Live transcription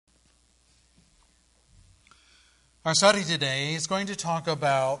Our study today is going to talk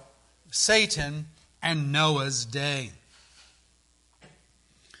about Satan and Noah's day.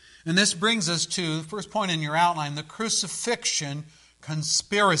 And this brings us to the first point in your outline, the crucifixion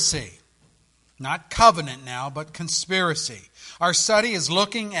conspiracy. Not covenant now, but conspiracy. Our study is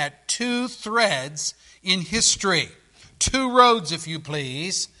looking at two threads in history, two roads, if you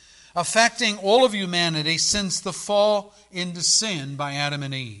please, affecting all of humanity since the fall into sin by Adam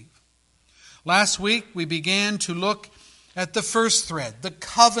and Eve. Last week, we began to look at the first thread, the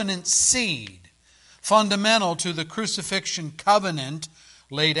covenant seed, fundamental to the crucifixion covenant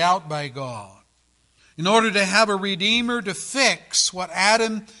laid out by God. In order to have a Redeemer to fix what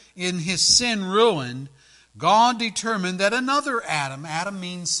Adam in his sin ruined, God determined that another Adam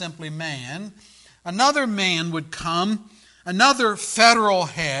means simply man, another man would come, another federal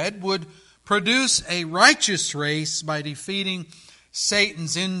head would produce a righteous race by defeating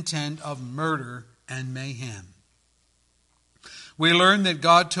Satan's intent of murder and mayhem. We learned that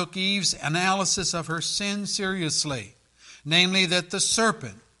God took Eve's analysis of her sin seriously, namely that the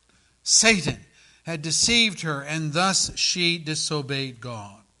serpent, Satan, had deceived her and thus she disobeyed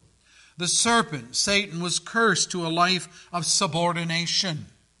God. The serpent, Satan, was cursed to a life of subordination,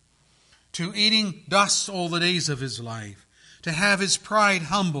 to eating dust all the days of his life, to have his pride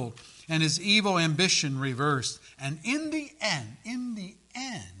humbled and his evil ambition reversed, and in the end,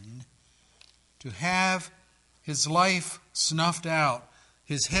 to have his life snuffed out,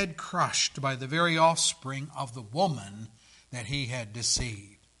 his head crushed by the very offspring of the woman that he had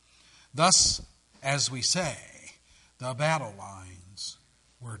deceived. Thus, as we say, the battle lines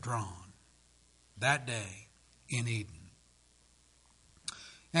were drawn that day in Eden.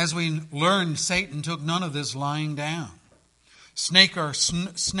 As we learned, Satan took none of this lying down. Snake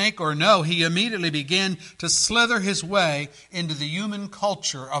or no, he immediately began to slither his way into the human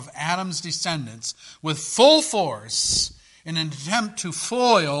culture of Adam's descendants with full force in an attempt to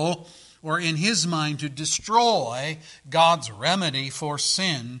foil, or in his mind to destroy, God's remedy for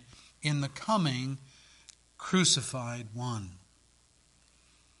sin in the coming crucified one.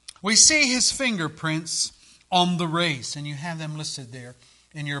 We see his fingerprints on the race, and you have them listed there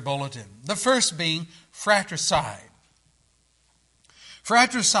in your bulletin. The first being fratricide.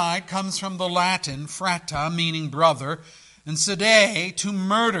 Fratricide comes from the Latin frata, meaning brother, and sede, to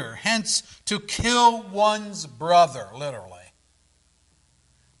murder, hence to kill one's brother, literally.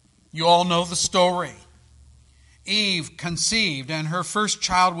 You all know the story. Eve conceived, and her first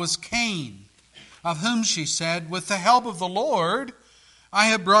child was Cain, of whom she said, "With the help of the Lord, I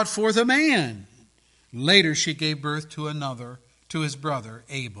have brought forth a man." Later she gave birth to another, to his brother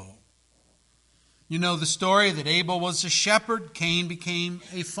Abel. You know the story that Abel was a shepherd, Cain became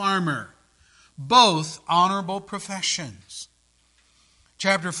a farmer. Both honorable professions.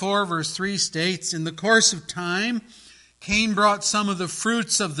 Chapter 4, verse 3 states, "In the course of time, Cain brought some of the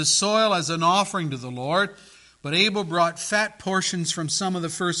fruits of the soil as an offering to the Lord, but Abel brought fat portions from some of the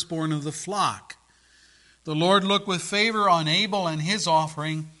firstborn of the flock. The Lord looked with favor on Abel and his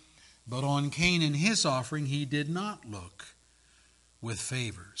offering, but on Cain and his offering he did not look with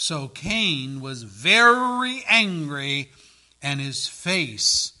favor. So Cain was very angry, and his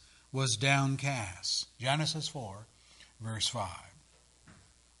face was downcast." Genesis 4, verse 5.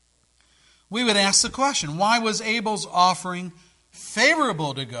 We would ask the question, why was Abel's offering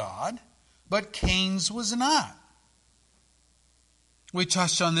favorable to God, but Cain's was not? We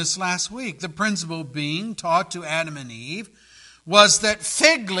touched on this last week. The principle being taught to Adam and Eve was that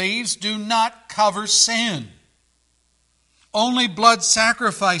fig leaves do not cover sin. Only blood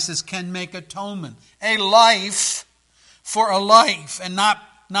sacrifices can make atonement. A life for a life, and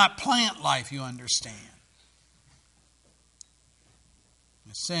not plant life, you understand.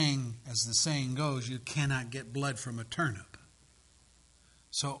 As the saying goes, you cannot get blood from a turnip.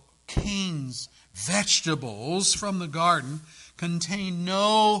 So Cain's vegetables from the garden contain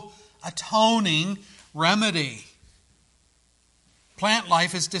no atoning remedy. Plant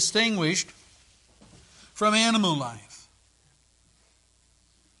life is distinguished from animal life.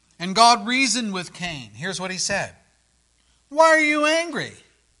 And God reasoned with Cain. Here's what he said. "Why are you angry?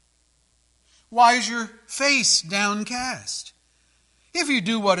 Why is your face downcast? If you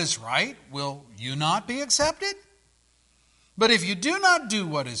do what is right, will you not be accepted? But if you do not do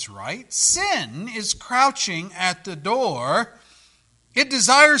what is right, sin is crouching at the door. It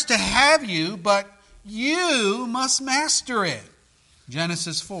desires to have you, but you must master it."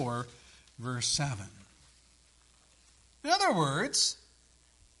 Genesis 4, verse 7. In other words,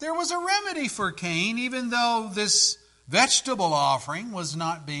 there was a remedy for Cain, even though this vegetable offering was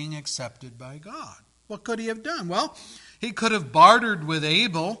not being accepted by God. What could he have done? Well, he could have bartered with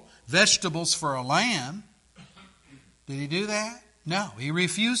Abel vegetables for a lamb. Did he do that? No, he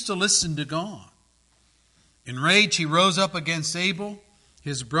refused to listen to God. In rage, he rose up against Abel,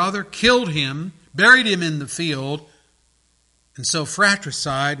 his brother, killed him, buried him in the field. And so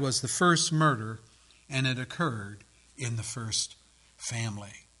fratricide was the first murder, and it occurred in the first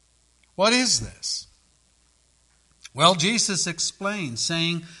family. What is this? Well, Jesus explained,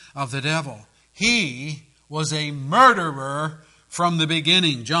 saying of the devil, he was a murderer from the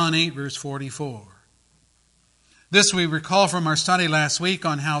beginning. John 8, verse 44. This we recall from our study last week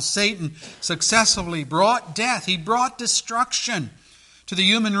on how Satan successfully brought death. He brought destruction to the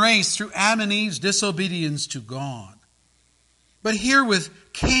human race through Adam and Eve's disobedience to God. But here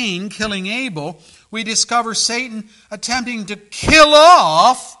with Cain killing Abel, we discover Satan attempting to kill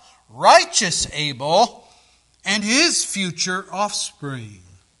off righteous Abel and his future offspring.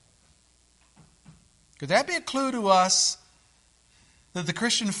 Could that be a clue to us that the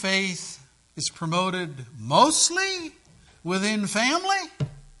Christian faith is promoted mostly within family?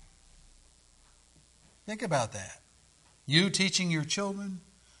 Think about that. You teaching your children,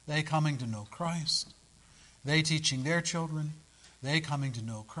 they coming to know Christ. They teaching their children, they coming to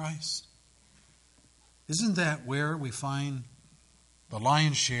know Christ. Isn't that where we find the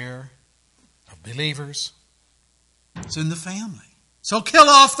lion's share of believers? It's in the family. So kill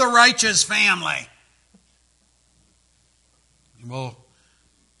off the righteous family. We'll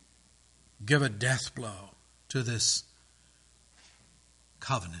give a death blow to this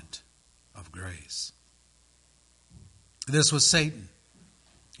covenant of grace. This was Satan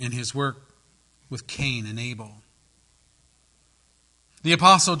in his work with Cain and Abel. The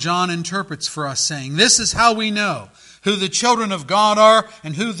Apostle John interprets for us, saying, this is how we know who the children of God are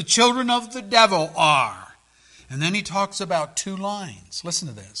and who the children of the devil are. And then he talks about two lines. Listen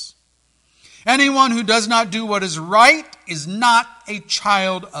to this. Anyone who does not do what is right is not a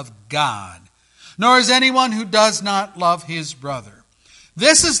child of God, nor is anyone who does not love his brother.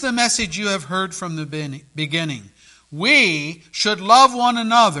 This is the message you have heard from the beginning. We should love one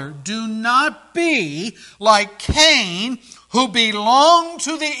another. Do not be like Cain, who belonged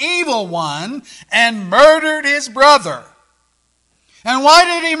to the evil one and murdered his brother. And why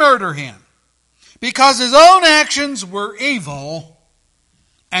did he murder him? Because his own actions were evil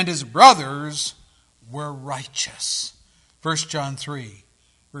and his brothers were righteous. 1 John 3,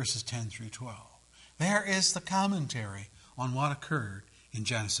 verses 10 through 12. There is the commentary on what occurred in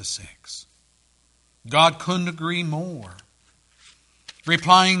Genesis 6. God couldn't agree more.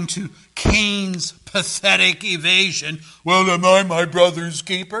 Replying to Cain's pathetic evasion, well, am I my brother's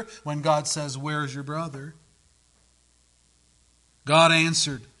keeper? When God says, where's your brother? God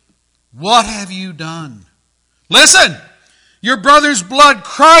answered, what have you done? Listen, your brother's blood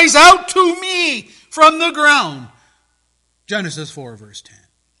cries out to me from the ground. Genesis 4, verse 10.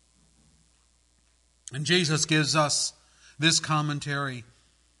 And Jesus gives us this commentary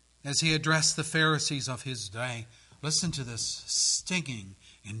as he addressed the Pharisees of his day. Listen to this stinging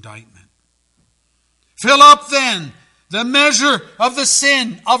indictment. Fill up then the measure of the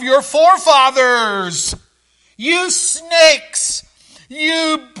sin of your forefathers. You snakes,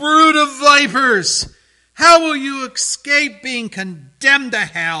 you brood of vipers, how will you escape being condemned to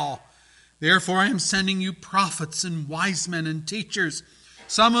hell? Therefore I am sending you prophets and wise men and teachers.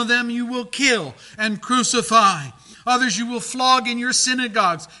 Some of them you will kill and crucify. Others you will flog in your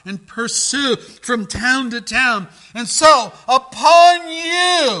synagogues and pursue from town to town. And so upon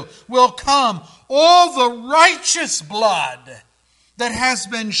you will come all the righteous blood that has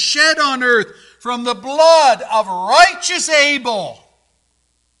been shed on earth, from the blood of righteous Abel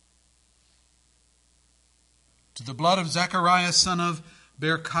to the blood of Zechariah, son of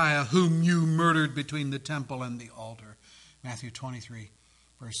Berechiah, whom you murdered between the temple and the altar. Matthew 23,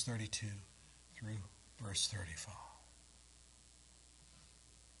 verse 32 through verse 35.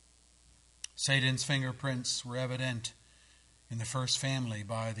 Satan's fingerprints were evident in the first family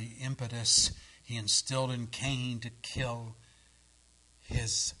by the impetus he instilled in Cain to kill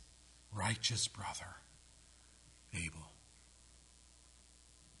his righteous brother, Abel.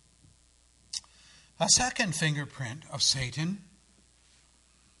 A second fingerprint of Satan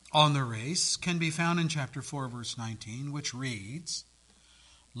on the race can be found in chapter 4, verse 19, which reads,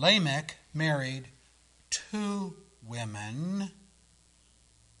 Lamech married two women,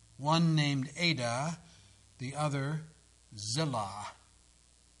 one named Adah, the other Zillah.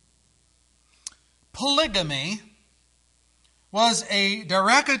 Polygamy was a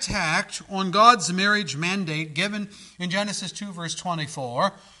direct attack on God's marriage mandate given in Genesis 2, verse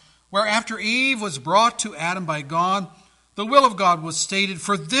 24, where after Eve was brought to Adam by God, the will of God was stated,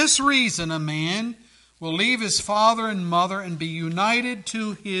 for this reason a man will leave his father and mother and be united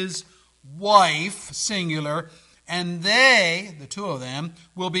to his wife, singular, and they, the two of them,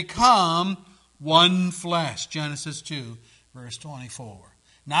 will become one flesh. Genesis 2, verse 24.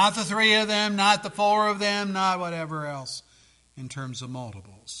 Not the three of them, not the four of them, not whatever else in terms of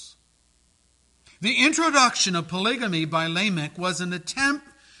multiples. The introduction of polygamy by Lamech was an attempt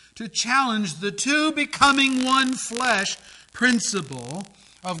to challenge the two becoming one flesh principle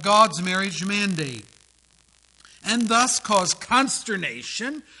of God's marriage mandate, and thus cause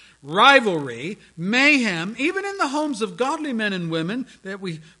consternation, rivalry, mayhem, even in the homes of godly men and women that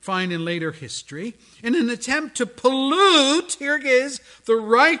we find in later history, in an attempt to pollute, here it is, the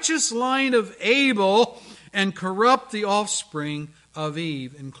righteous line of Abel and corrupt the offspring of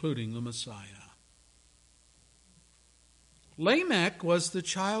Eve, including the Messiah. Lamech was the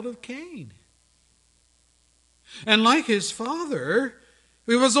child of Cain. And like his father,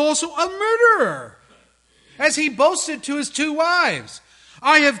 he was also a murderer, as he boasted to his two wives.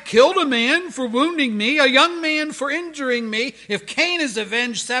 I have killed a man for wounding me, a young man for injuring me. If Cain is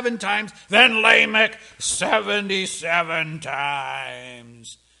avenged 7 times, then Lamech 77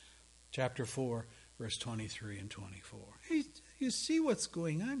 times. Chapter 4, verse 23 and 24. Hey, you see what's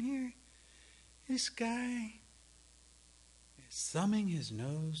going on here? This guy is thumbing his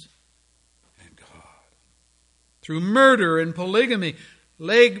nose at God. Through murder and polygamy,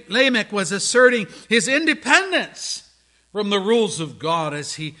 Lamech was asserting his independence from the rules of God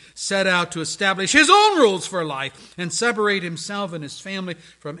as he set out to establish his own rules for life and separate himself and his family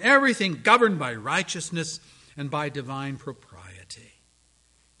from everything governed by righteousness and by divine propriety.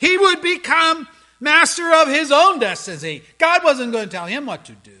 He would become master of his own destiny. God wasn't going to tell him what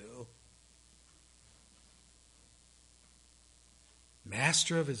to do.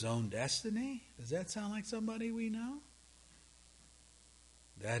 Master of his own destiny? Does that sound like somebody we know?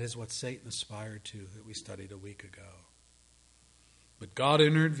 That is what Satan aspired to that we studied a week ago. But God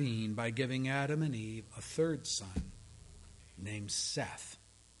intervened by giving Adam and Eve a third son named Seth.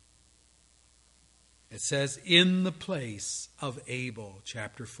 It says, in the place of Abel,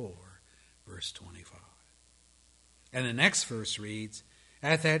 chapter 4, verse 25. And the next verse reads,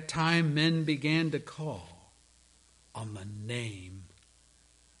 at that time men began to call on the name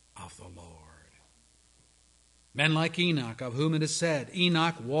of the Lord. Men like Enoch, of whom it is said,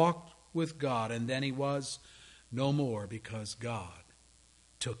 Enoch walked with God, and then he was no more because God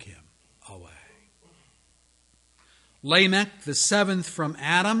took him away. Lamech, the seventh from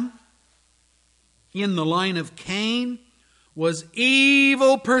Adam, in the line of Cain, was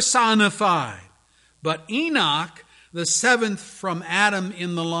evil personified. But Enoch, the seventh from Adam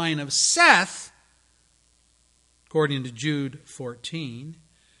in the line of Seth, according to Jude 14,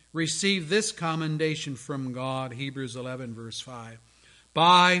 received this commendation from God, Hebrews 11, verse 5.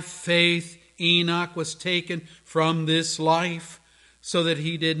 By faith Enoch was taken from this life, so that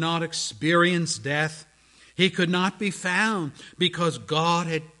he did not experience death. He could not be found, because God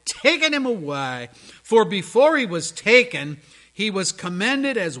had taken him away. For before he was taken, he was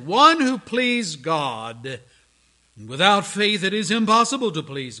commended as one who pleased God. And without faith it is impossible to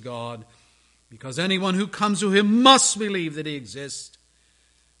please God, because anyone who comes to him must believe that he exists,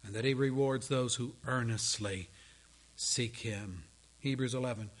 and that he rewards those who earnestly seek him. Hebrews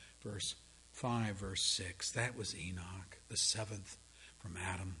 11, verse 5, verse 6. That was Enoch, the seventh from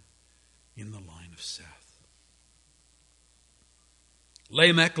Adam in the line of Seth.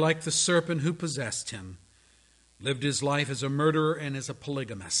 Lamech, like the serpent who possessed him, lived his life as a murderer and as a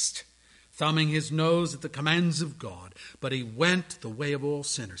polygamist, thumbing his nose at the commands of God. But he went the way of all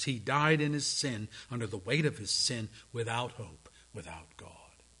sinners. He died in his sin, under the weight of his sin, without hope, without God.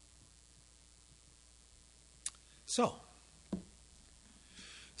 So,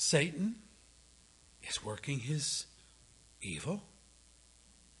 Satan is working his evil.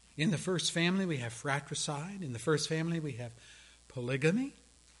 In the first family we have fratricide. In the first family we have polygamy.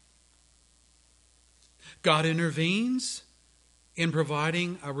 God intervenes in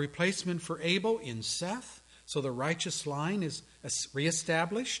providing a replacement for Abel in Seth, so the righteous line is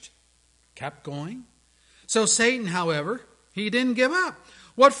reestablished, kept going. So Satan, however, he didn't give up.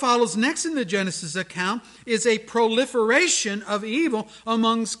 What follows next in the Genesis account is a proliferation of evil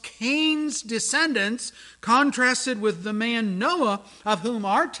amongst Cain's descendants, contrasted with the man Noah, of whom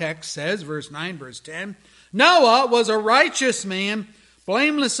our text says, verse 9, verse 10, Noah was a righteous man,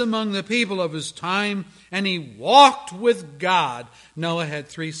 blameless among the people of his time, and he walked with God. Noah had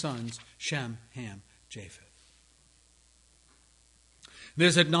 3 sons, Shem, Ham, Japheth.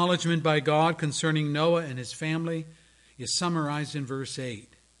 This acknowledgement by God concerning Noah and his family is summarized in verse 8.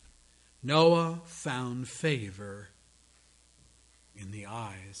 Noah found favor in the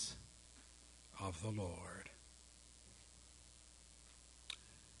eyes of the Lord.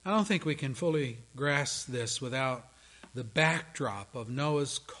 I don't think we can fully grasp this without the backdrop of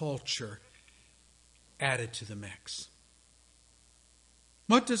Noah's culture added to the mix.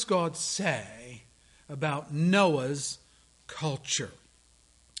 What does God say about Noah's culture?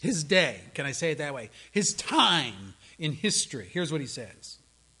 His day, can I say it that way? His time in history. Here's what he says.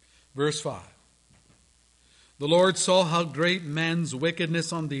 Verse 5. The Lord saw how great man's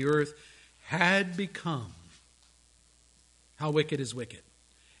wickedness on the earth had become. How wicked is wicked?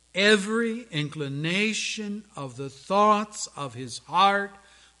 Every inclination of the thoughts of his heart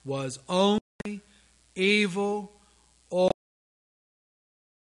was only evil.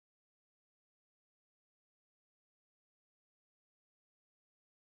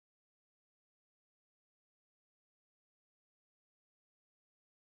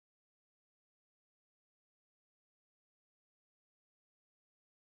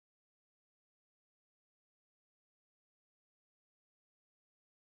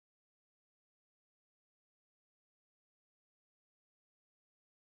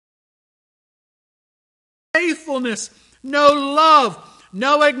 Faithfulness, no love,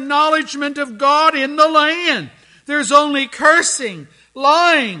 no acknowledgement of God in the land. There's only cursing,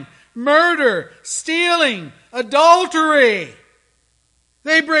 lying, murder, stealing, adultery.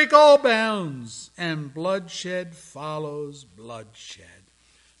 They break all bounds, and bloodshed follows bloodshed.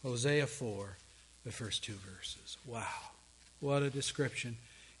 Hosea 4, the first 2 verses. Wow, what a description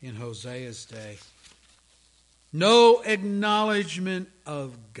in Hosea's day. No acknowledgement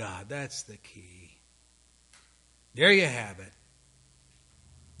of God. That's the key. There you have it.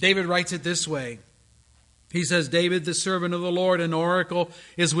 David writes it this way. He says, David, the servant of the Lord, an oracle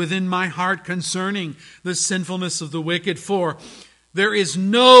is within my heart concerning the sinfulness of the wicked. For there is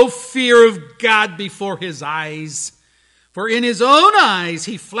no fear of God before his eyes. For in his own eyes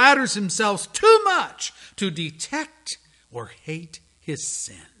he flatters himself too much to detect or hate his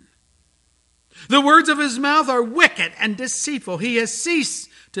sin. The words of his mouth are wicked and deceitful. He has ceased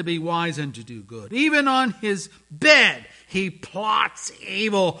to be wise and to do good. Even on his bed he plots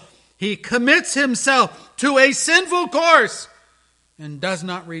evil. He commits himself to a sinful course and does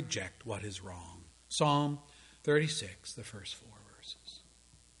not reject what is wrong. Psalm 36, the first 4 verses.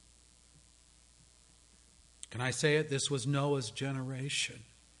 Can I say it? This was Noah's generation.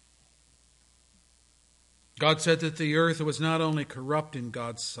 God said that the earth was not only corrupt in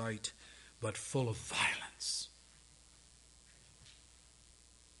God's sight, but full of violence.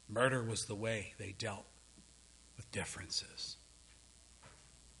 Murder was the way they dealt with differences.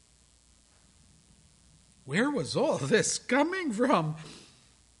 Where was all this coming from?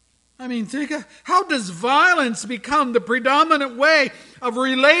 I mean, how does violence become the predominant way of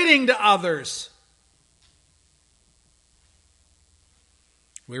relating to others?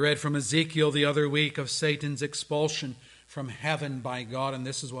 We read from Ezekiel the other week of Satan's expulsion from heaven by God, and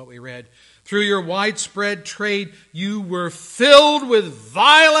this is what we read. Through your widespread trade, you were filled with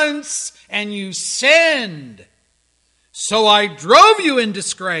violence and you sinned. So I drove you in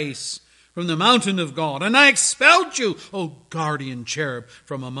disgrace from the mountain of God, and I expelled you, O guardian cherub,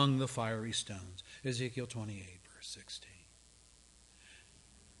 from among the fiery stones. Ezekiel 28, verse 16.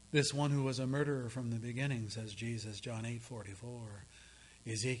 This one who was a murderer from the beginning, says Jesus, John 8:44.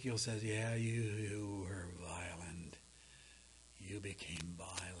 Ezekiel says, yeah, you were violent. You became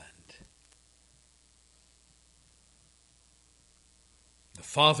violent. The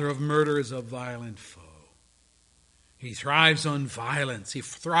father of murder is a violent foe. He thrives on violence. He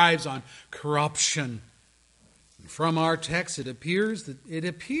thrives on corruption. And from our text, it appears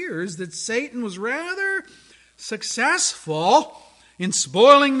that Satan was rather successful in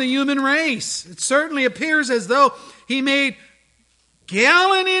spoiling the human race. It certainly appears as though he made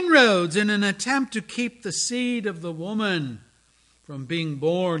gallant inroads in an attempt to keep the seed of the woman from being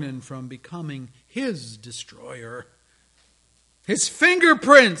born and from becoming his destroyer. His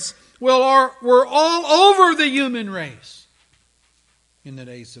fingerprints were all over the human race in the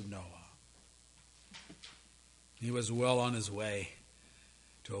days of Noah. He was well on his way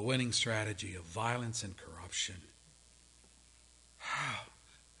to a winning strategy of violence and corruption. How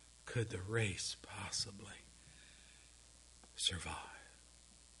could the race possibly survive?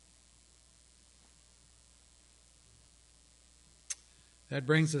 That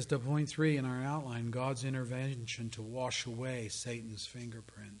brings us to point 3 in our outline, God's intervention to wash away Satan's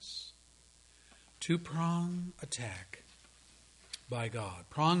fingerprints. 2-prong attack by God.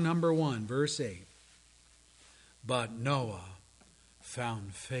 Prong number 1, verse 8. But Noah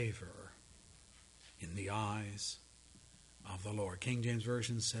found favor in the eyes of the Lord. King James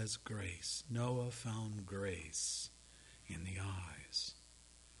Version says grace. Noah found grace in the eyes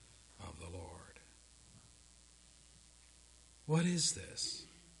of the Lord. What is this?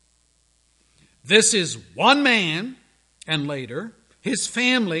 This is one man, and later his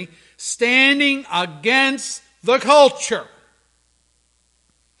family, standing against the culture.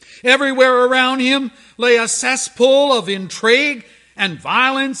 Everywhere around him lay a cesspool of intrigue and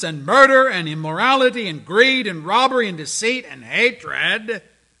violence and murder and immorality and greed and robbery and deceit and hatred.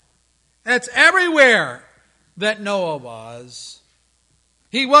 That's everywhere that Noah was.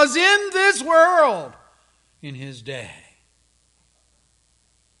 He was in this world in his day.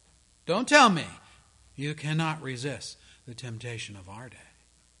 Don't tell me you cannot resist the temptation of our day.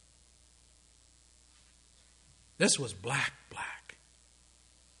 This was black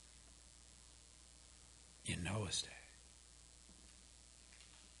in Noah's day.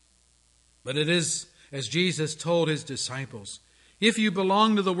 But it is, as Jesus told his disciples, if you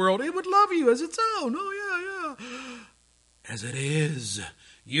belong to the world, it would love you as its own. Oh, yeah. As it is,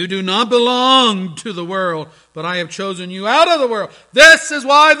 you do not belong to the world, but I have chosen you out of the world. This is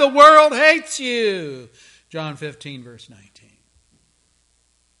why the world hates you. John 15, verse 19.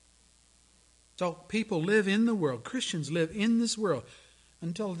 So people live in the world. Christians live in this world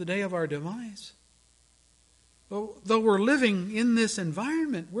until the day of our demise. Though we're living in this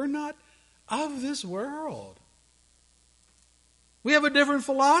environment, we're not of this world. We have a different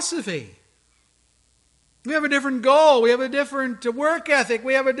philosophy. We have a different goal. We have a different work ethic.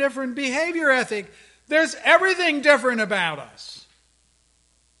 We have a different behavior ethic. There's everything different about us.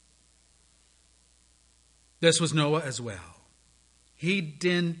 This was Noah as well. He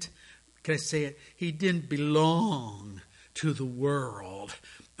didn't belong to the world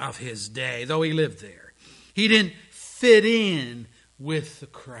of his day, though he lived there. He didn't fit in with the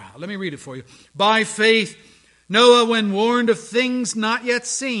crowd. Let me read it for you. By faith, Noah, when warned of things not yet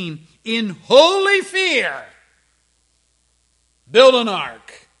seen, in holy fear, built an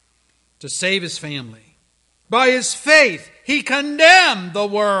ark to save his family. By his faith, he condemned the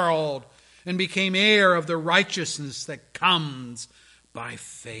world and became heir of the righteousness that comes by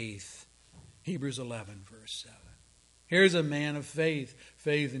faith. Hebrews 11, verse 7. Here's a man of faith,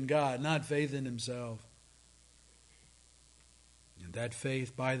 faith in God, not faith in himself. And that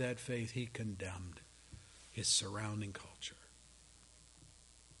faith, by that faith, he condemned his surrounding culture.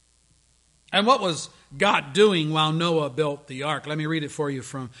 And what was God doing while Noah built the ark? Let me read it for you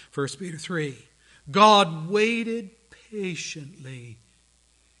from 1 Peter 3. God waited patiently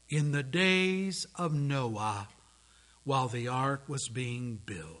in the days of Noah while the ark was being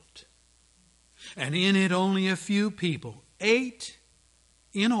built. And in it only a few people, 8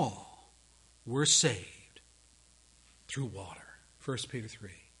 in all, were saved through water. 1 Peter 3,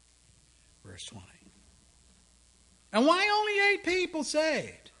 verse 20. And why only 8 people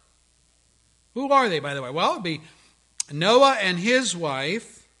saved? Who are they, by the way? Well, it would be Noah and his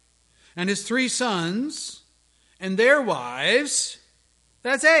wife and his 3 sons and their wives.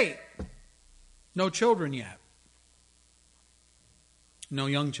 That's 8. No children yet. No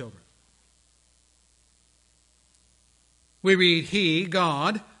young children. We read, He,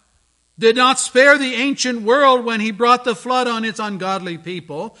 God, did not spare the ancient world when He brought the flood on its ungodly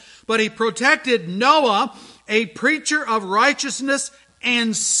people, but He protected Noah, a preacher of righteousness,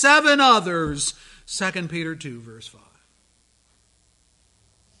 and 7 others. 2 Peter 2, verse 5.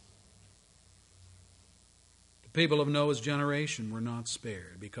 The people of Noah's generation were not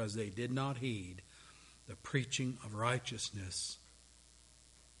spared because they did not heed the preaching of righteousness,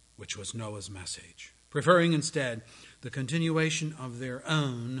 which was Noah's message, preferring instead the continuation of their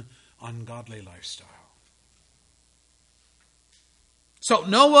own ungodly lifestyle. So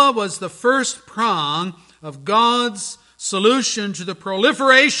Noah was the first prong of God's solution to the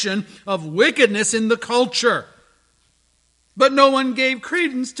proliferation of wickedness in the culture. But no one gave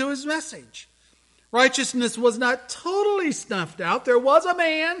credence to his message. Righteousness was not totally snuffed out. There was a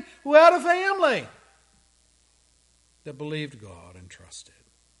man who had a family that believed God and trusted.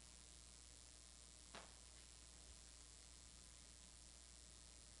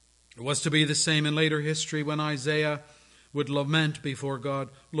 It was to be the same in later history when Isaiah would lament before God,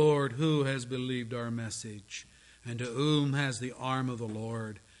 Lord, who has believed our message? And to whom has the arm of the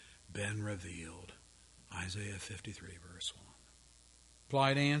Lord been revealed? Isaiah 53, verse 1.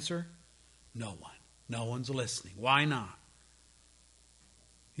 Implied answer? No one. No one's listening. Why not?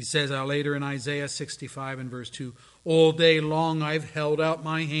 He says later in Isaiah 65 and verse 2, all day long I've held out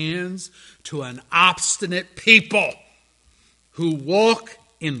my hands to an obstinate people who walk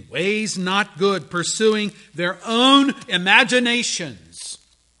in ways not good, pursuing their own imaginations.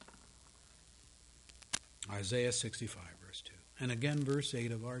 Isaiah 65, verse 2. And again, verse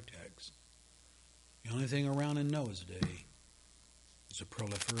 8 of our text. The only thing around in Noah's day is a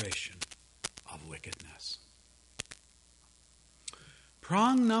proliferation of wickedness.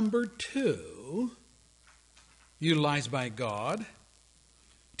 Prong number 2 utilized by God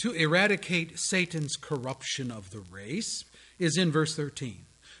to eradicate Satan's corruption of the race, is in verse 13.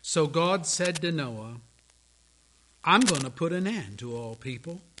 So God said to Noah, I'm going to put an end to all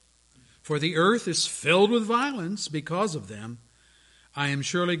people, for the earth is filled with violence because of them. I am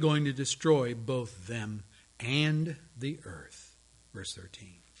surely going to destroy both them and the earth. Verse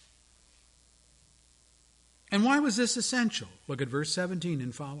 13. And why was this essential? Look at verse 17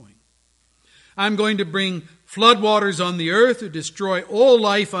 and following. I'm going to bring floodwaters on the earth to destroy all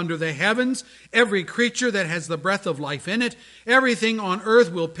life under the heavens, every creature that has the breath of life in it. Everything on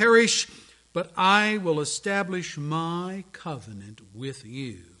earth will perish, but I will establish my covenant with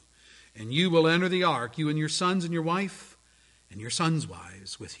you. And you will enter the ark, you and your sons and your wife, and your sons'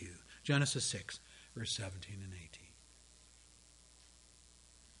 wives with you. Genesis 6, verse 17 and 18.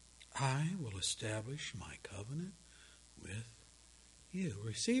 I will establish my covenant with you.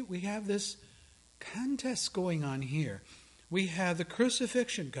 We see, we have this contest going on here. We have the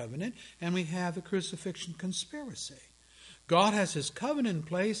crucifixion covenant and we have the crucifixion conspiracy. God has his covenant in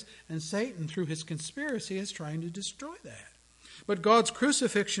place, and Satan, through his conspiracy, is trying to destroy that. But God's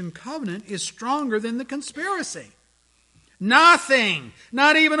crucifixion covenant is stronger than the conspiracy. Nothing,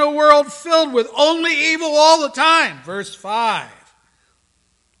 not even a world filled with only evil all the time, verse 5,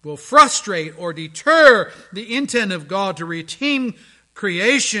 will frustrate or deter the intent of God to redeem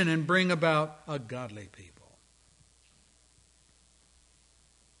creation and bring about a godly people.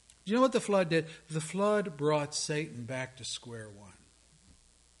 Do you know what the flood did? The flood brought Satan back to square one.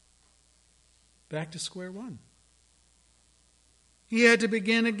 Back to square one. He had to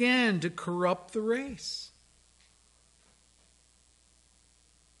begin again to corrupt the race.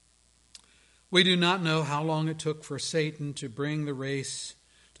 We do not know how long it took for Satan to bring the race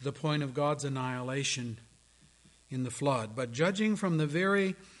to the point of God's annihilation in the flood. But judging from the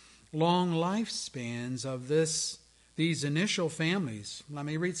very long lifespans of these initial families, let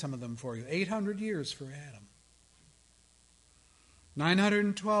me read some of them for you. 800 years for Adam.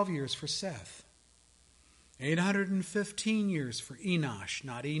 912 years for Seth. 815 years for Enosh,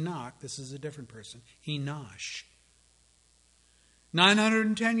 not Enoch, this is a different person, Enosh.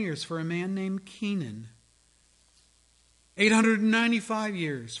 910 years for a man named Kenan. 895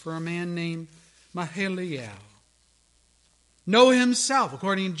 years for a man named Mahalalel. Noah himself,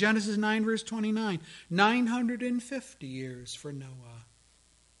 according to Genesis 9 verse 29, 950 years for Noah.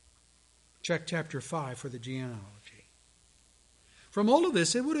 Check chapter 5 for the genealogy. From all of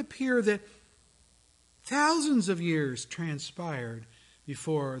this, it would appear that thousands of years transpired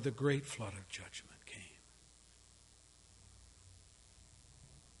before the great flood of judgment came.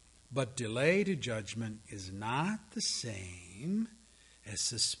 But delay to judgment is not the same as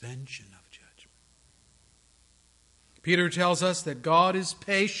suspension of judgment. Peter tells us that God is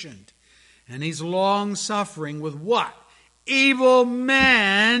patient and he's long-suffering with what? Evil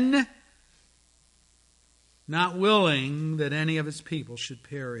men, not willing that any of his people should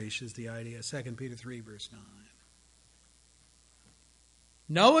perish, is the idea. 2 Peter 3, verse 9.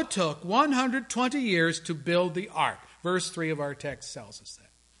 Noah took 120 years to build the ark. Verse 3 of our text tells us that.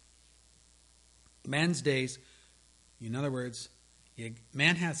 Man's days, in other words,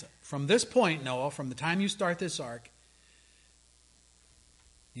 man has, from this point, Noah, from the time you start this ark,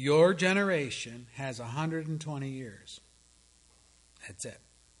 your generation has 120 years. That's it.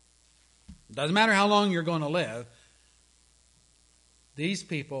 Doesn't matter how long you're going to live. These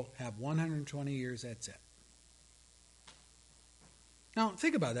people have 120 years, that's it. Now,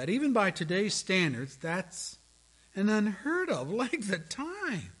 think about that. Even by today's standards, that's an unheard of length of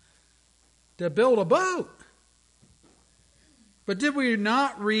time to build a boat. But did we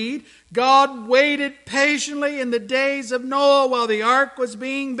not read, God waited patiently in the days of Noah while the ark was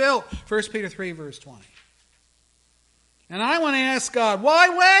being built? 1 Peter 3, verse 20. And I want to ask God, why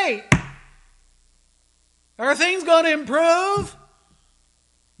wait? Are things going to improve?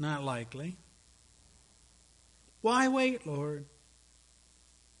 Not likely. Why wait, Lord?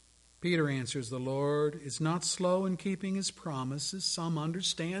 Peter answers, the Lord is not slow in keeping his promises. Some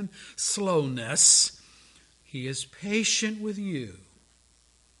understand slowness. He is patient with you,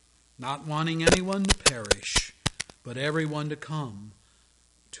 not wanting anyone to perish, but everyone to come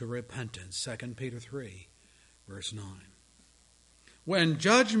to repentance. 2 Peter 3, verse 9. When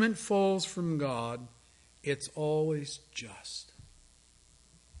judgment falls from God, it's always just.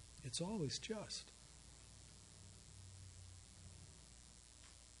 It's always just.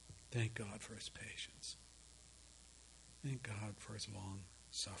 Thank God for his patience. Thank God for his long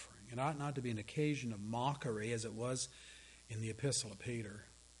suffering. It ought not to be an occasion of mockery as it was in the Epistle of Peter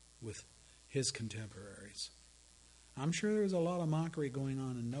with his contemporaries. I'm sure there was a lot of mockery going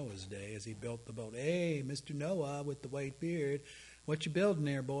on in Noah's day as he built the boat. Hey, Mr. Noah with the white beard, what you building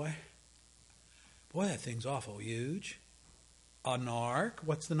there, boy? Boy, that thing's awful huge. An ark?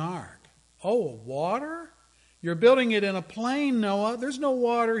 What's an ark? Oh, water? You're building it in a plain, Noah. There's no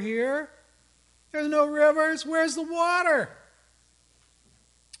water here. There's no rivers. Where's the water?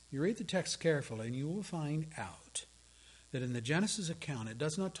 You read the text carefully and you will find out that in the Genesis account it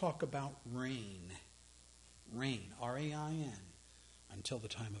does not talk about rain. Rain, R-A-I-N, until the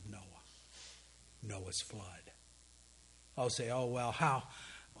time of Noah. Noah's flood. I'll say,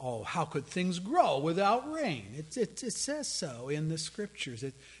 how could things grow without rain? It says so in the scriptures.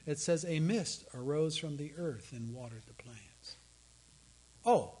 It says a mist arose from the earth and watered the plants.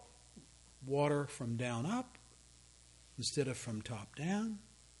 Oh, water from down up instead of from top down.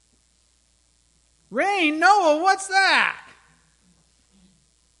 Rain, Noah, what's that?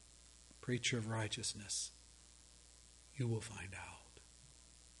 Preacher of righteousness, you will find out.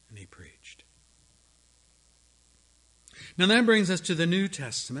 And he preached. Now that brings us to the New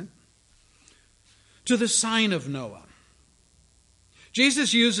Testament, to the sign of Noah.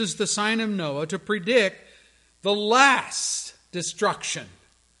 Jesus uses the sign of Noah to predict the last destruction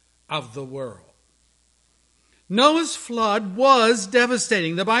of the world. Noah's flood was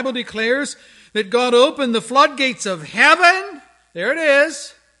devastating. The Bible declares that God opened the floodgates of heaven. There it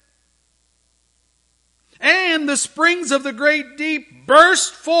is. And the springs of the great deep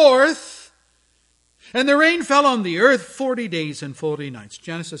burst forth. And the rain fell on the earth 40 days and 40 nights.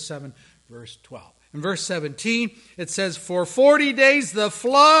 Genesis 7, verse 12. In verse 17, it says, for 40 days the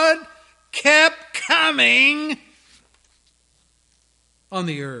flood kept coming on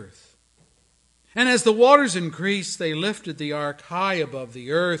the earth. And as the waters increased, they lifted the ark high above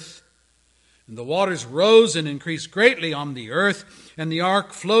the earth. And the waters rose and increased greatly on the earth, and the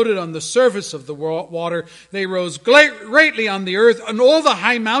ark floated on the surface of the water. They rose greatly on the earth, and all the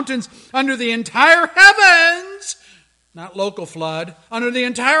high mountains under the entire heavens, not local flood, under the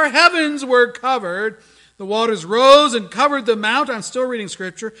entire heavens were covered. The waters rose and covered the mountain. I'm still reading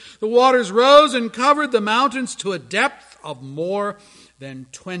scripture. The waters rose and covered the mountains to a depth of more than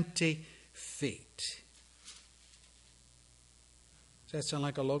 20 feet. Does that sound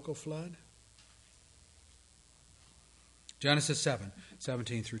like a local flood? Genesis 7,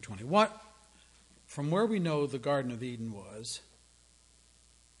 17 through 20. From where we know the Garden of Eden was,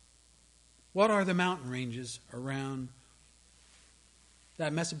 what are the mountain ranges around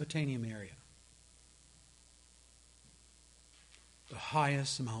that Mesopotamian area? The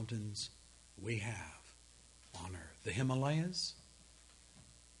highest mountains we have on earth. The Himalayas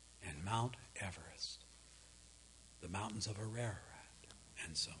and Mount Everest. The mountains of Ararat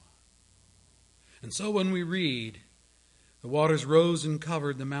and so on. And so when we read, the waters rose and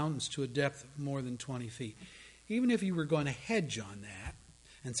covered the mountains to a depth of more than 20 feet. Even if you were going to hedge on that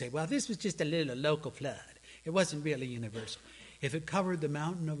and say, well, this was just a little local flood. It wasn't really universal. If it covered the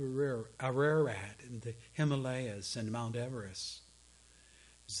mountain of Ararat and the Himalayas and Mount Everest,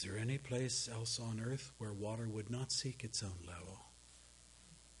 is there any place else on earth where water would not seek its own level?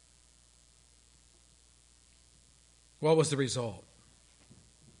 What was the result?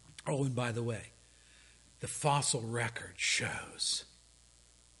 Oh, and by the way, the fossil record shows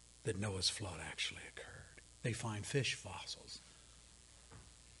that Noah's flood actually occurred. They find fish fossils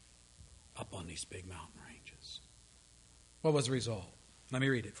up on these big mountain ranges. What was the result? Let me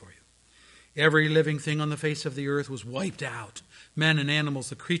read it for you. Every living thing on the face of the earth was wiped out. Men and animals,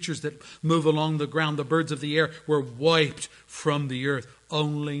 the creatures that move along the ground, the birds of the air, were wiped from the earth.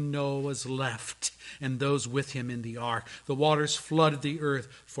 Only Noah was left, and those with him in the ark. The waters flooded the earth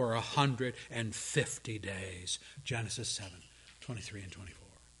for 150 days. Genesis 7, 23 and 24.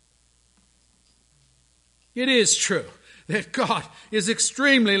 It is true that God is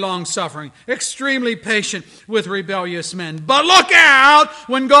extremely long-suffering, extremely patient with rebellious men. But look out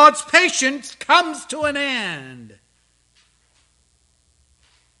when God's patience comes to an end.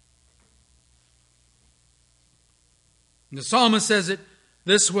 The psalmist says it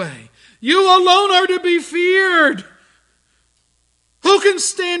this way: you alone are to be feared. Who can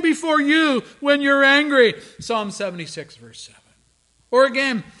stand before you when you're angry? Psalm 76, verse 7. Or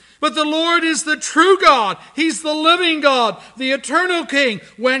again, but the Lord is the true God. He's the living God, the eternal King.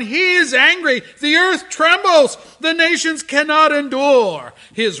 When He is angry, the earth trembles. The nations cannot endure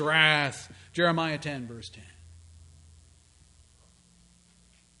His wrath. Jeremiah 10, verse 10.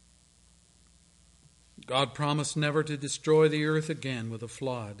 God promised never to destroy the earth again with a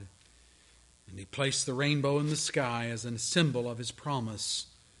flood. And He placed the rainbow in the sky as a symbol of His promise.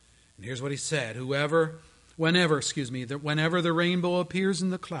 And here's what He said: whenever the rainbow appears in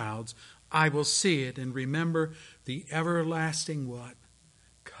the clouds, I will see it and remember the everlasting what?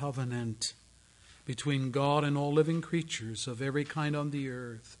 Covenant between God and all living creatures of every kind on the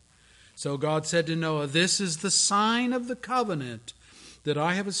earth. So God said to Noah, this is the sign of the covenant that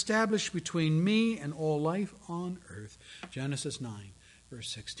I have established between me and all life on earth. Genesis 9, verse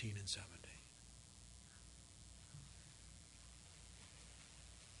 16 and 17.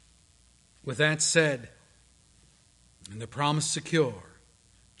 With that said, and the promise secure,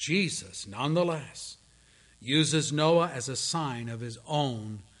 Jesus, nonetheless, uses Noah as a sign of his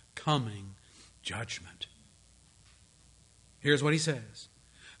own coming judgment. Here's what he says.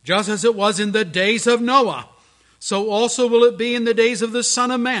 Just as it was in the days of Noah, so also will it be in the days of the Son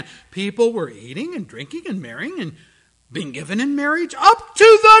of Man. People were eating and drinking and marrying and being given in marriage up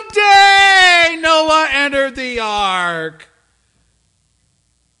to the day Noah entered the ark.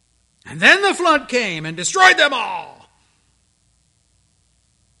 And then the flood came and destroyed them all.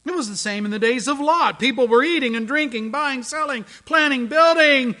 It was the same in the days of Lot. People were eating and drinking, buying, selling, planning,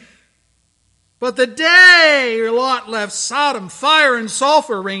 building. But the day Lot left Sodom, fire and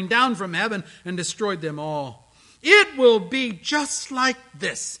sulfur rained down from heaven and destroyed them all. It will be just like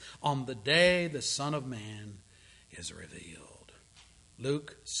this on the day the Son of Man is revealed.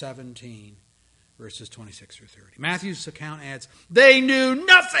 Luke 17, verses 26 through 30. Matthew's account adds, they knew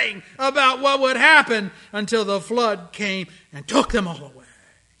nothing about what would happen until the flood came and took them all away.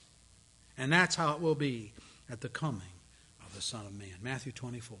 And that's how it will be at the coming of the Son of Man. Matthew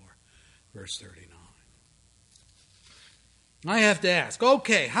 24, verse 39. I have to ask,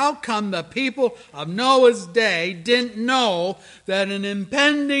 okay, how come the people of Noah's day didn't know that an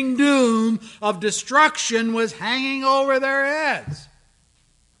impending doom of destruction was hanging over their heads?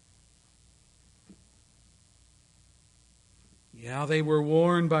 Yeah, they were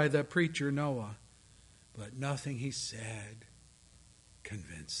warned by the preacher Noah, but nothing he said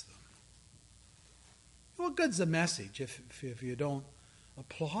convinced them. What good's the message if you don't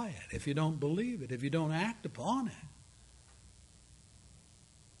apply it, if you don't believe it, if you don't act upon it?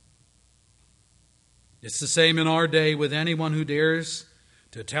 It's the same in our day with anyone who dares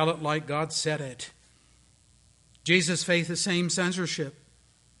to tell it like God said it. Jesus faced the same censorship.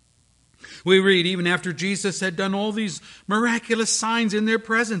 We read, even after Jesus had done all these miraculous signs in their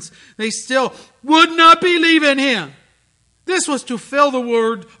presence, they still would not believe in him. This was to fill the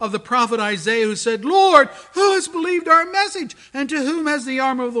word of the prophet Isaiah, who said, Lord, who has believed our message? And to whom has the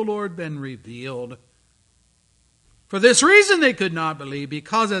arm of the Lord been revealed? For this reason they could not believe,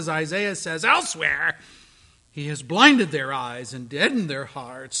 because as Isaiah says elsewhere, he has blinded their eyes and deadened their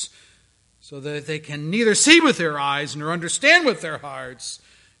hearts, so that they can neither see with their eyes, nor understand with their hearts,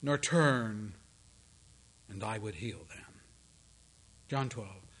 nor turn, and I would heal them. John 12,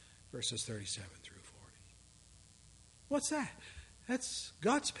 verses 37 through 40. What's that? That's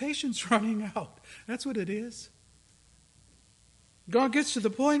God's patience running out. That's what it is. God gets to the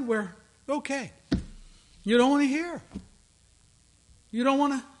point where, okay, you don't want to hear. You don't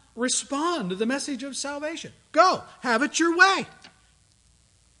want to respond to the message of salvation. Go, have it your way.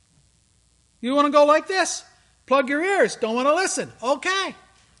 You want to go like this? Plug your ears. Don't want to listen. Okay.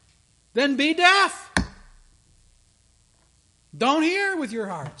 Then be deaf. Don't hear with your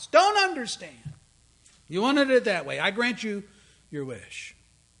hearts. Don't understand. You wanted it that way. I grant you your wish.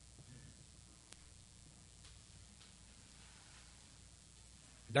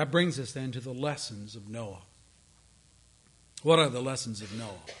 That brings us then to the lessons of Noah. What are the lessons of Noah?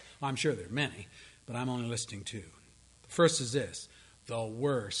 Well, I'm sure there are many, but I'm only listing two. The first is this: the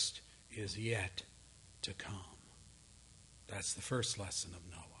worst is yet to come. That's the first lesson of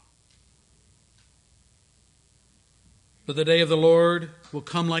Noah. But the day of the Lord will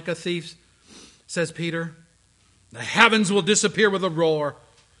come like a thief, says Peter. The heavens will disappear with a roar.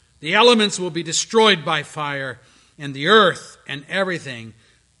 The elements will be destroyed by fire, and the earth and everything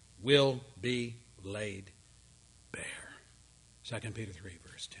will be laid bare. 2 Peter 3,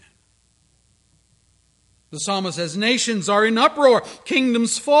 verse 10. The psalmist says, nations are in uproar,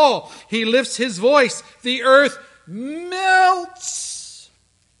 kingdoms fall. He lifts his voice, the earth melts.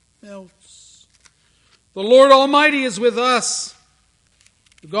 Melts. The Lord Almighty is with us.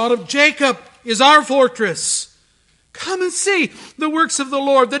 The God of Jacob is our fortress. Come and see the works of the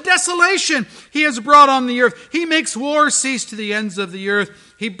Lord, the desolation he has brought on the earth. He makes war cease to the ends of the earth.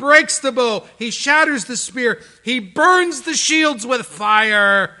 He breaks the bow. He shatters the spear. He burns the shields with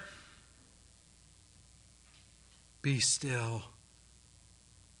fire. Be still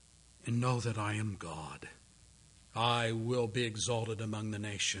and know that I am God. I will be exalted among the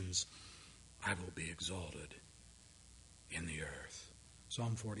nations. I will be exalted in the earth.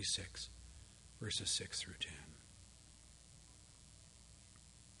 Psalm 46, verses 6 through 10.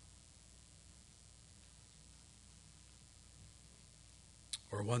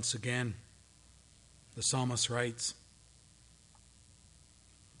 Or once again, the psalmist writes,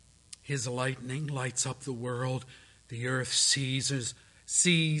 His lightning lights up the world. The earth seizes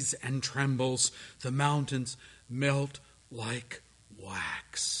and trembles. The mountains melt like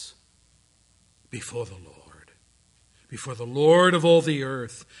wax before the Lord. Before the Lord of all the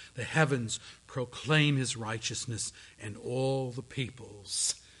earth, the heavens proclaim His righteousness, and all the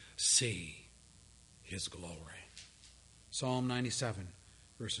peoples see His glory. Psalm 97,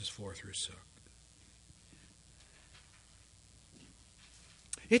 verses 4 through 6.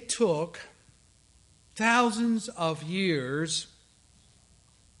 It took thousands of years,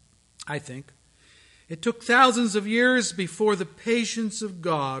 I think. It took thousands of years before the patience of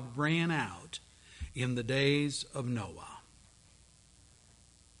God ran out in the days of Noah.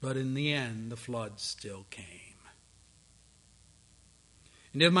 But in the end, the flood still came.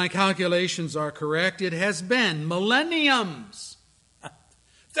 And if my calculations are correct, it has been millenniums,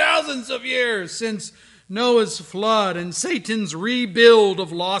 thousands of years since Noah's flood and Satan's rebuild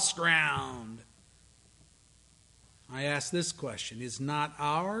of lost ground. I ask this question, is not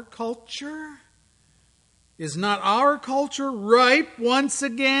our culture ripe once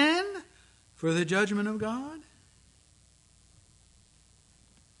again for the judgment of God?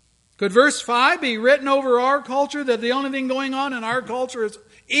 Could verse 5 be written over our culture, that the only thing going on in our culture is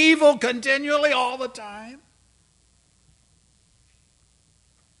evil continually all the time?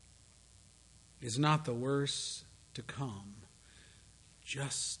 Is not the worst to come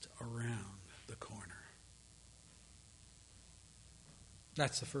just around the corner?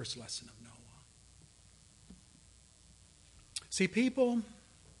 That's the first lesson of Noah. See, people,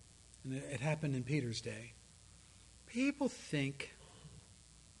 and it happened in Peter's day, people think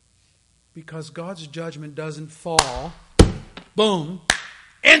because God's judgment doesn't fall, boom,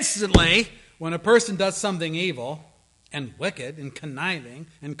 instantly, when a person does something evil and wicked and conniving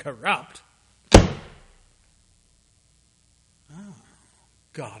and corrupt,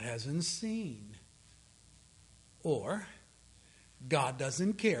 God hasn't seen. Or God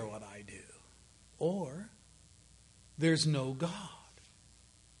doesn't care what I do. Or there's no God.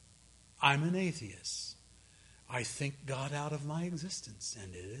 I'm an atheist. I think God out of my existence,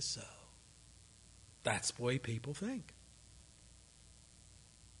 and it is so. That's the way people think.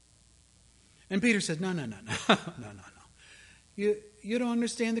 And Peter said, no. You don't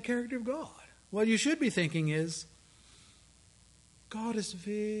understand the character of God. What you should be thinking is, God is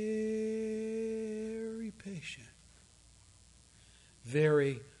very patient,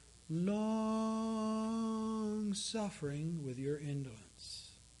 very long-suffering with your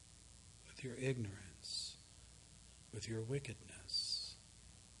indolence, with your ignorance, with your wickedness.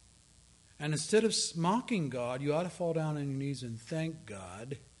 And instead of mocking God, you ought to fall down on your knees and thank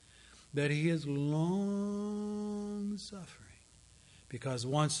God that He is long-suffering. Because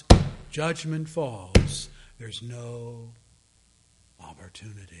once judgment falls, there's no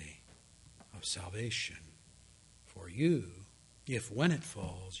opportunity of salvation for you if when it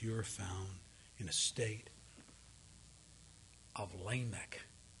falls you're found in a state of Lamech,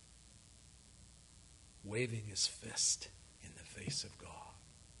 waving his fist in the face of God.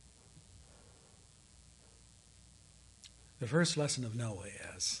 The first lesson of Noah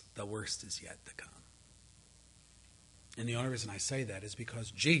is the worst is yet to come. And the only reason I say that is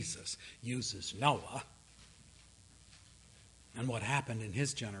because Jesus uses Noah and what happened in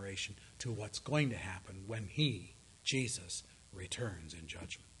his generation to what's going to happen when He, Jesus, returns in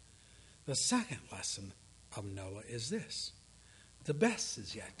judgment. The second lesson of Noah is this: the best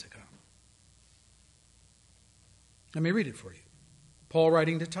is yet to come. Let me read it for you. Paul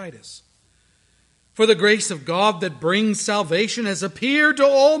writing to Titus. For the grace of God that brings salvation has appeared to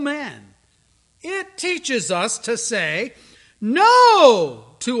all men. It teaches us to say no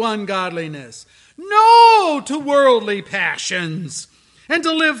to ungodliness, no to worldly passions, and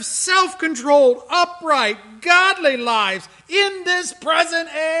to live self-controlled, upright, godly lives in this present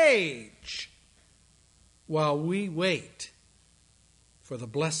age, while we wait for the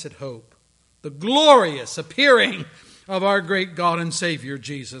blessed hope, the glorious appearing of our great God and Savior,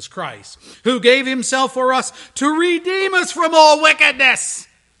 Jesus Christ, who gave Himself for us to redeem us from all wickedness,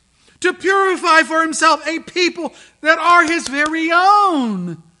 to purify for Himself a people that are His very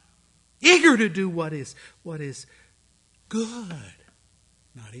own, eager to do what is good,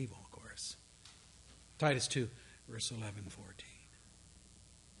 not evil, of course. Titus 2, verse 11, 14.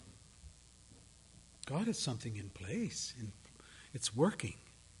 God has something in place. It's working.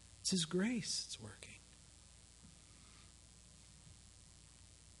 It's His grace. It's working.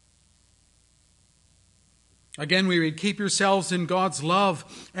 Again, we read, keep yourselves in God's love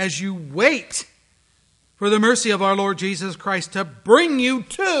as you wait for the mercy of our Lord Jesus Christ to bring you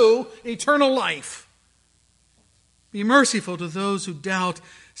to eternal life. Be merciful to those who doubt.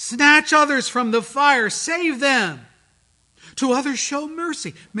 Snatch others from the fire. Save them. To others show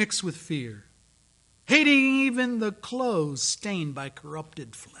mercy mixed with fear, hating even the clothes stained by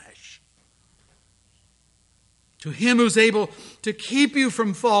corrupted flesh. To him who's able to keep you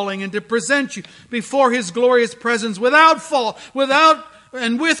from falling and to present you before his glorious presence without fault,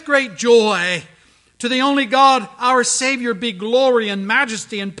 and with great joy. To the only God, our Savior, be glory and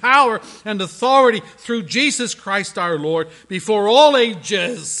majesty and power and authority through Jesus Christ our Lord, before all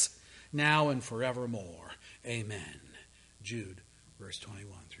ages, now and forevermore. Amen. Jude, verse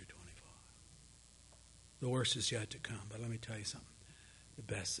 21 through 25. The worst is yet to come, but let me tell you something. The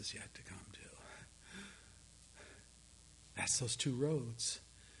best is yet to come too. That's those two roads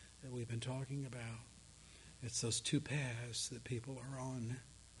that we've been talking about. It's those two paths that people are on.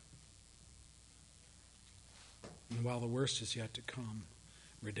 And while the worst is yet to come,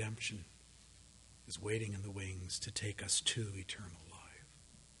 redemption is waiting in the wings to take us to eternal life.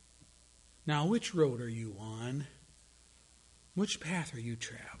 Now, which road are you on? Which path are you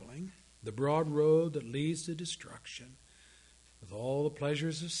traveling? The broad road that leads to destruction with all the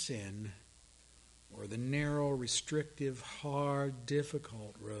pleasures of sin, or the narrow, restrictive, hard,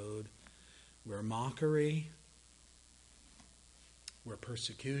 difficult road where mockery, where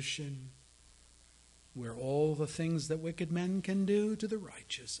persecution, where all the things that wicked men can do to the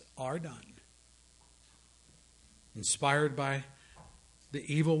righteous are done, inspired by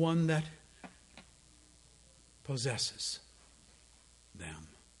the evil one that possesses them.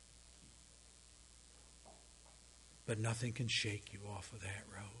 But nothing can shake you off of that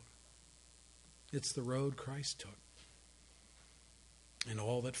road. It's the road Christ took, and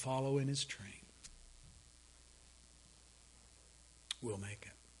all that follow in his train will make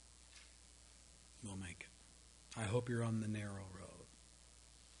it. We'll make it. I hope you're on the narrow road.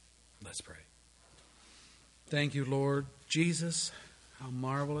 Let's pray. Thank you, Lord Jesus. How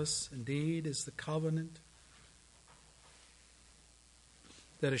marvelous indeed is the covenant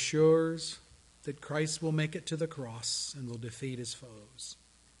that assures that Christ will make it to the cross and will defeat his foes.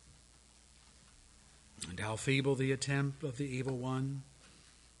 And how feeble the attempt of the evil one,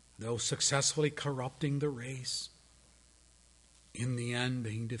 though successfully corrupting the race, in the end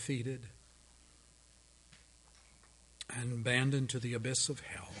being defeated and abandoned to the abyss of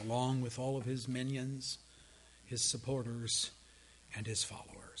hell, along with all of his minions, his supporters, and his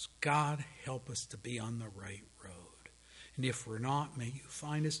followers. God, help us to be on the right road. And if we're not, may you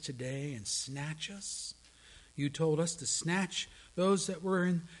find us today and snatch us. You told us to snatch those that were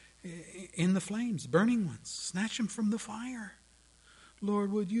in the flames, burning ones. Snatch them from the fire.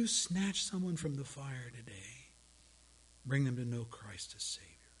 Lord, would you snatch someone from the fire today? Bring them to know Christ as Savior.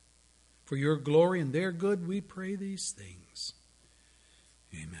 For your glory and their good, we pray these things.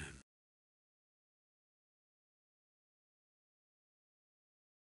 Amen.